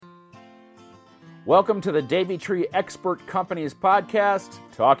Welcome to the Davey Tree Expert Company's podcast,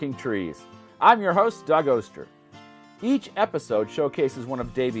 Talking Trees. I'm your host, Doug Oster. Each episode showcases one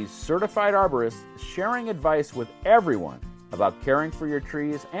of Davey's certified arborists sharing advice with everyone about caring for your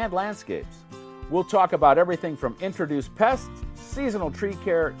trees and landscapes. We'll talk about everything from introduced pests, seasonal tree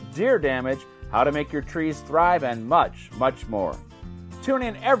care, deer damage, how to make your trees thrive, and much, much more. Tune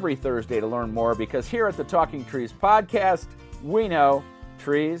in every Thursday to learn more, because here at the Talking Trees podcast, we know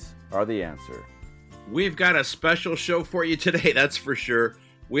trees are the answer. We've got a special show for you today, that's for sure.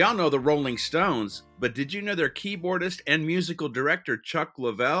 We all know the Rolling Stones, but did you know their keyboardist and musical director, Chuck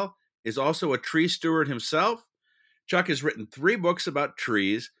Leavell, is also a tree steward himself? Chuck has written 3 books about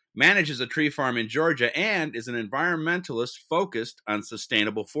trees, manages a tree farm in Georgia, and is an environmentalist focused on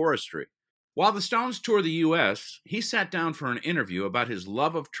sustainable forestry. While the Stones tour the U.S., he sat down for an interview about his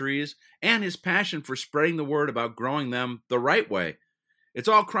love of trees and his passion for spreading the word about growing them the right way. It's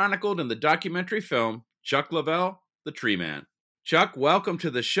all chronicled in the documentary film, Chuck Leavell, The Tree Man. Chuck, welcome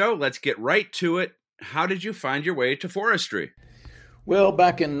to the show. Let's get right to it. How did you find your way to forestry? Well,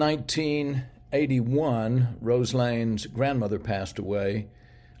 back in 1981, Rose Lane's grandmother passed away,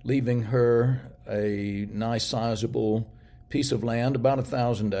 leaving her a nice sizable piece of land, about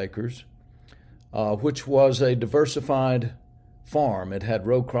 1,000 acres, which was a diversified farm. It had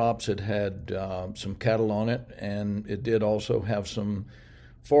row crops, it had some cattle on it, and it did also have some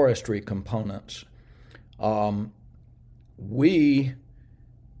forestry components. We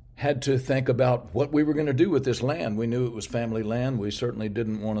had to think about what we were going to do with this land. We knew it was family land. We certainly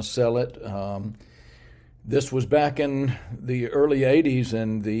didn't want to sell it. This was back in the early 80s,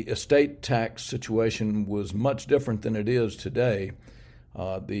 and the estate tax situation was much different than it is today.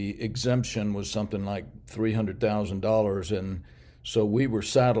 The exemption was something like $300,000, and so we were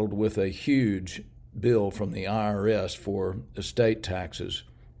saddled with a huge bill from the IRS for estate taxes.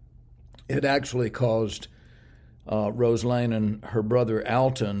 It actually caused Rose Lane and her brother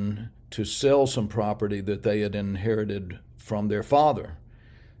Alton to sell some property that they had inherited from their father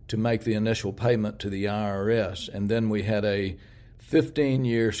to make the initial payment to the IRS. And then we had a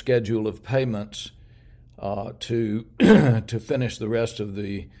 15-year schedule of payments to finish the rest of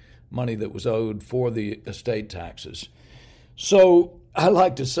the money that was owed for the estate taxes. So I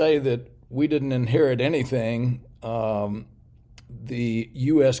like to say that we didn't inherit anything. The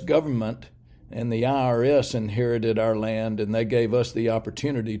U.S. government and the IRS inherited our land, and they gave us the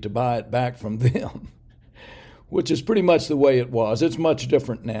opportunity to buy it back from them, which is pretty much the way it was. It's much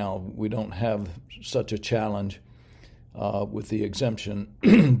different now. We don't have such a challenge with the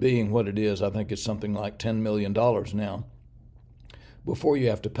exemption being what it is. I think it's something like $10 million now before you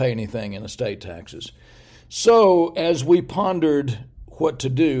have to pay anything in estate taxes. So as we pondered what to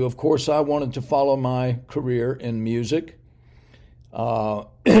do, of course, I wanted to follow my career in music.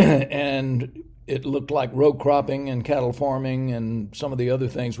 And it looked like row cropping and cattle farming and some of the other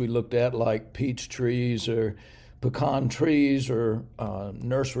things we looked at, like peach trees or pecan trees or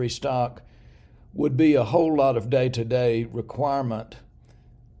nursery stock, would be a whole lot of day-to-day requirement.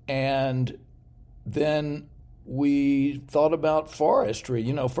 And then we thought about forestry.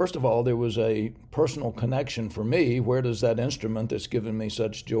 You know, first of all, there was a personal connection for me. Where does that instrument that's given me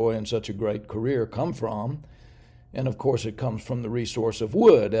such joy and such a great career come from? And of course, it comes from the resource of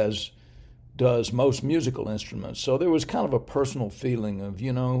wood, as does most musical instruments. So there was kind of a personal feeling of,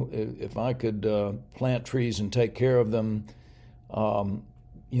 you know, if I could plant trees and take care of them,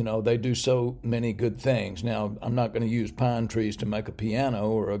 you know, they do so many good things. Now, I'm not going to use pine trees to make a piano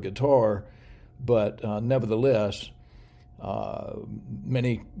or a guitar, but nevertheless,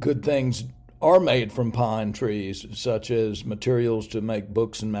 many good things are made from pine trees, such as materials to make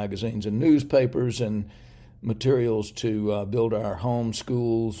books and magazines and newspapers, and materials to build our homes,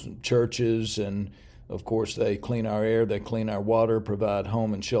 schools, churches, and of course they clean our air, they clean our water, provide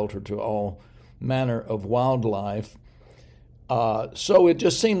home and shelter to all manner of wildlife. So it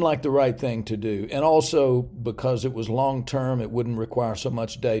just seemed like the right thing to do. And also because it was long-term, it wouldn't require so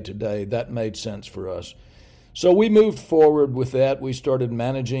much day-to-day, that made sense for us. So we moved forward with that. We started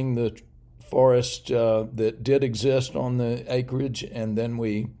managing the forest that did exist on the acreage, and then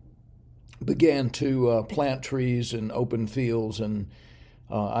we began to plant trees in open fields, and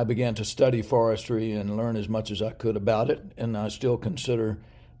I began to study forestry and learn as much as I could about it, and I still consider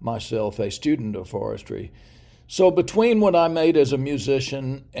myself a student of forestry. So between what I made as a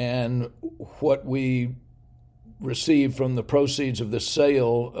musician and what we received from the proceeds of the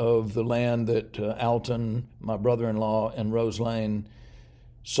sale of the land that Alton, my brother-in-law, and Rose Lane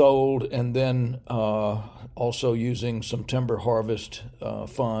sold, and then also using some timber harvest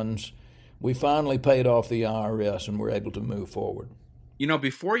funds, we finally paid off the IRS and were able to move forward.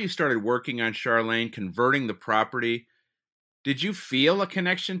 Before you started working on Charlene, converting the property, did you feel a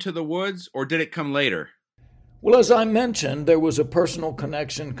connection to the woods, or did it come later? Well, as I mentioned, there was a personal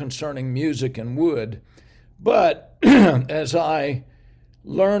connection concerning music and wood. But as I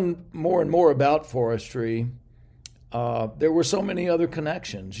learned more and more about forestry, there were so many other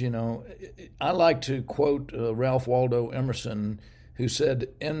connections. I like to quote Ralph Waldo Emerson, who said,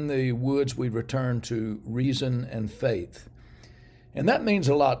 "In the woods we return to reason and faith." And that means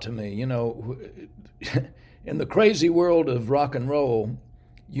a lot to me. In the crazy world of rock and roll,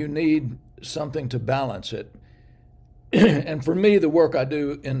 you need something to balance it. And for me, the work I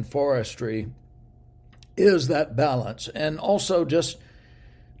do in forestry is that balance. And also just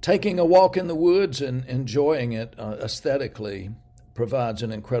taking a walk in the woods and enjoying it aesthetically provides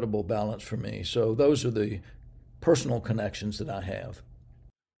an incredible balance for me. So those are the personal connections that I have.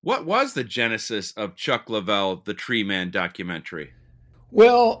 What was the genesis of Chuck Leavell, the Tree Man documentary?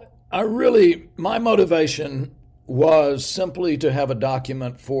 Well, my motivation was simply to have a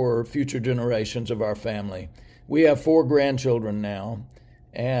document for future generations of our family. We have 4 grandchildren now,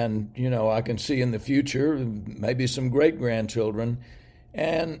 and, I can see in the future maybe some great-grandchildren,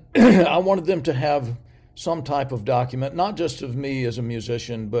 and I wanted them to have some type of document, not just of me as a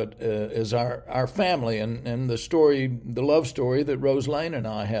musician, but as our family and the love story that Rose Lane and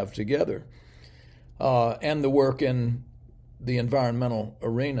I have together, and the work in the environmental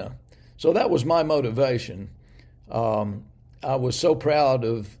arena. So that was my motivation. I was so proud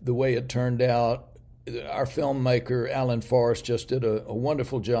of the way it turned out. Our filmmaker, Alan Forrest, just did a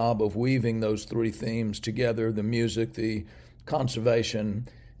wonderful job of weaving those 3 themes together: the music, the conservation,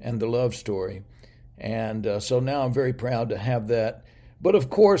 and the love story. And so now I'm very proud to have that. But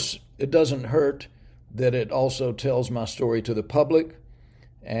of course, it doesn't hurt that it also tells my story to the public,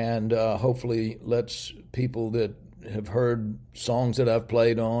 and hopefully lets people that have heard songs that I've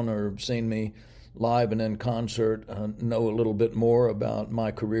played on or seen me live and in concert know a little bit more about my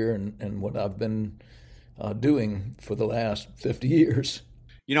career and what I've been doing for the last 50 years.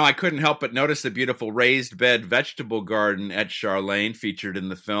 I couldn't help but notice the beautiful raised bed vegetable garden at Charlene featured in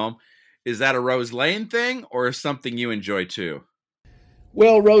the film. Is that a Rose Lane thing, or something you enjoy too?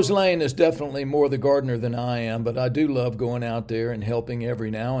 Well, Rose Lane is definitely more the gardener than I am, but I do love going out there and helping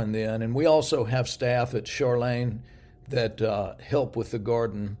every now and then. And we also have staff at Charlene that help with the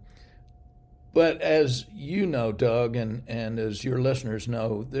garden. But as you know, Doug, and as your listeners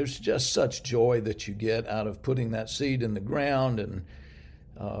know, there's just such joy that you get out of putting that seed in the ground and,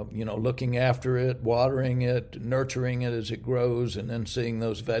 looking after it, watering it, nurturing it as it grows, and then seeing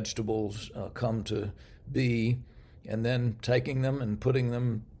those vegetables come to be, and then taking them and putting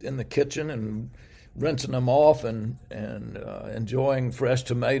them in the kitchen and rinsing them off and enjoying fresh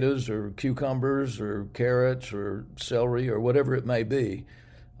tomatoes or cucumbers or carrots or celery or whatever it may be.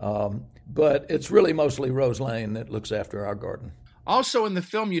 But it's really mostly Rose Lane that looks after our garden. Also in the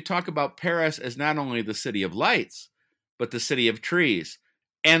film, you talk about Paris as not only the city of lights, but the city of trees.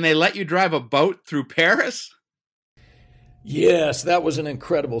 And they let you drive a boat through Paris? Yes, that was an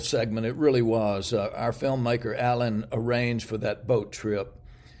incredible segment. It really was. Our filmmaker, Alan, arranged for that boat trip.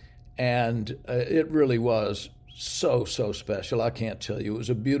 And it really was so special. I can't tell you. It was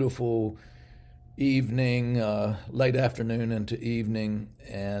a beautiful evening, late afternoon into evening,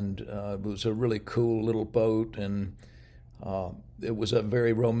 and it was a really cool little boat, and it was a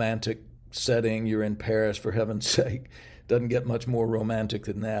very romantic setting. You're in Paris, for heaven's sake. Doesn't get much more romantic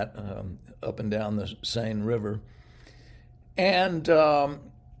than that, up and down the Seine River. And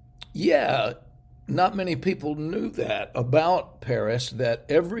not many people knew that about Paris, that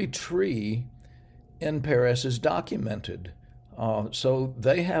every tree in Paris is documented. So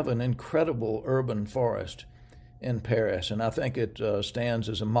they have an incredible urban forest in Paris, and I think it stands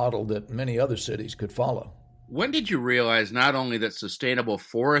as a model that many other cities could follow. When did you realize not only that sustainable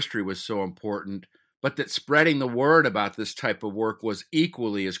forestry was so important, but that spreading the word about this type of work was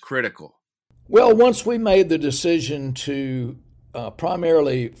equally as critical? Well, once we made the decision to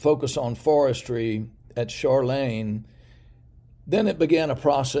primarily focus on forestry at Charlene, then it began a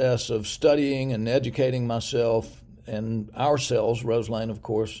process of studying and educating myself and ourselves, Rose Lane, of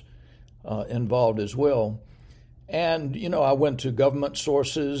course, involved as well. And, I went to government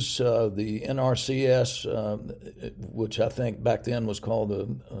sources, the NRCS, which I think back then was called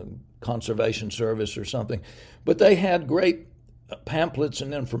the Conservation Service or something. But they had great pamphlets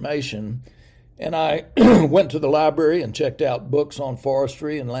and information. And I went to the library and checked out books on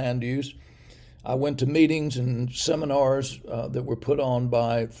forestry and land use. I went to meetings and seminars that were put on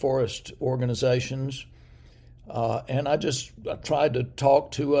by forest organizations. And I tried to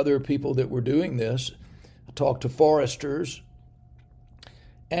talk to other people that were doing this. I talked to foresters,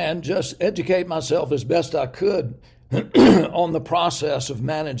 and just educate myself as best I could on the process of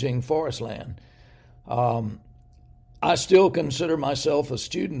managing forest land. I still consider myself a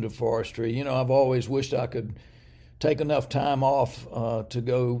student of forestry. You know, I've always wished I could take enough time off to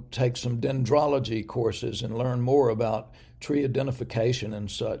go take some dendrology courses and learn more about tree identification and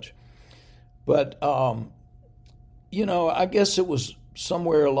such. But, you know, I guess it was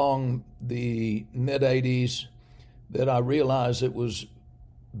somewhere along the mid-'80s that I realized it was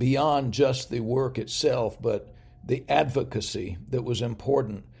beyond just the work itself, but the advocacy that was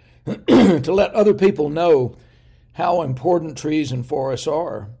important to let other people know how important trees and forests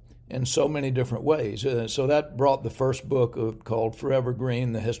are in so many different ways. So that brought the first book called Forever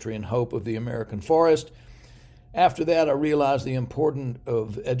Green, The History and Hope of the American Forest. After that, I realized the importance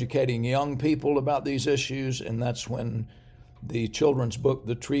of educating young people about these issues, and that's when the children's book,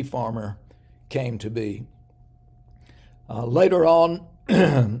 The Tree Farmer, came to be. Later on,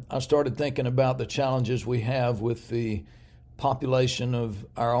 I started thinking about the challenges we have with the population of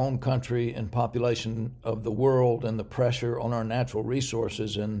our own country and population of the world and the pressure on our natural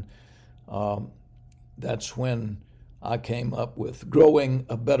resources. And that's when I came up with Growing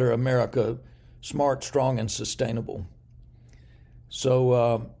a Better America, Smart, Strong, and Sustainable.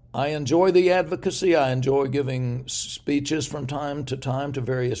 So I enjoy the advocacy. I enjoy giving speeches from time to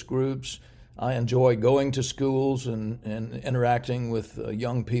various groups. I enjoy going to schools and interacting with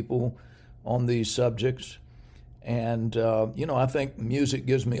young people on these subjects. And, you know, I think music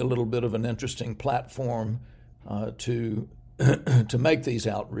gives me a little bit of an interesting platform to make these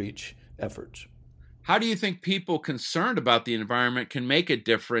outreach efforts. How do you think people concerned about the environment can make a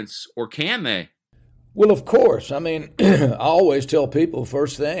difference, or can they? Well, of course. I mean, I always tell people,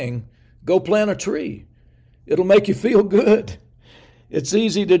 first thing, go plant a tree. It'll make you feel good. It's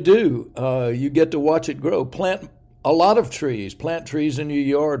easy to do. You get to watch it grow. Plant a lot of trees. Plant trees in your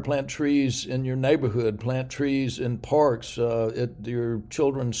yard. Plant trees in your neighborhood. Plant trees in parks, at your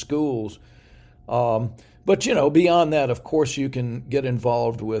children's schools. But, you know, beyond that, of course, you can get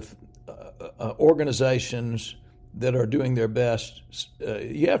involved with organizations that are doing their best.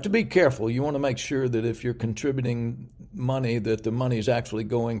 You have to be careful. You want to make sure that if you're contributing money, that the money is actually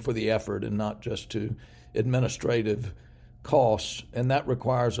going for the effort and not just to administrative costs, and that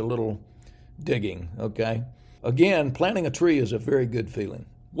requires a little digging, okay? Again, planting a tree is a very good feeling.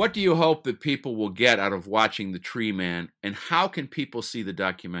 What do you hope that people will get out of watching The Tree Man, and how can people see the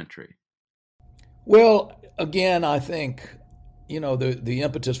documentary? Well, again, I think, you know, the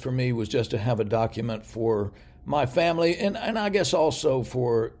impetus for me was just to have a document for my family, and I guess also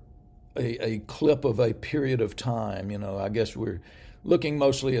for a clip of a period of time. You know, I guess we're looking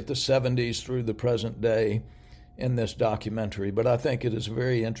mostly at the 70s through the present day in this documentary, but I think it is a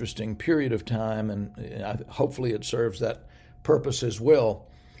very interesting period of time, and hopefully it serves that purpose as well.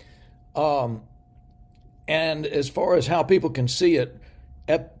 And as far as how people can see it,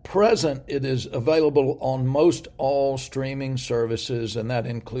 at present it is available on most all streaming services, and that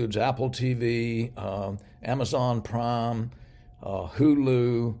includes Apple TV, Amazon Prime,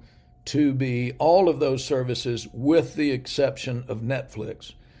 Hulu, Tubi, all of those services with the exception of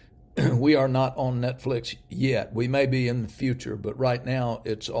Netflix. We are not on Netflix yet. We may be in the future, but right now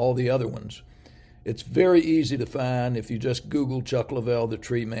it's all the other ones. It's very easy to find. If you just Google Chuck Leavell, The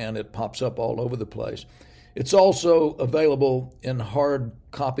Tree Man, it pops up all over the place. It's also available in hard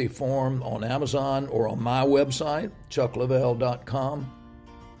copy form on Amazon or on my website, chuckleavell.com.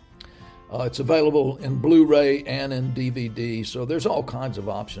 It's available in Blu-ray and in DVD, so there's all kinds of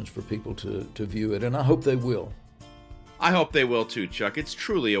options for people to view it, and I hope they will. I hope they will too, Chuck. It's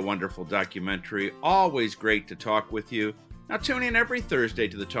truly a wonderful documentary. Always great to talk with you. Now tune in every Thursday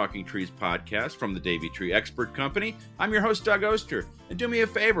to the Talking Trees podcast from the Davey Tree Expert Company. I'm your host, Doug Oster. And do me a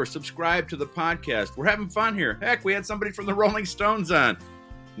favor, subscribe to the podcast. We're having fun here. Heck, we had somebody from the Rolling Stones on.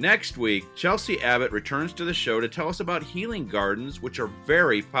 Next week, Chelsea Abbott returns to the show to tell us about healing gardens, which are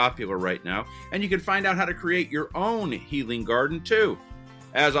very popular right now. And you can find out how to create your own healing garden too.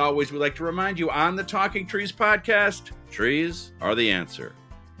 As always, we like to remind you on the Talking Trees podcast, trees are the answer.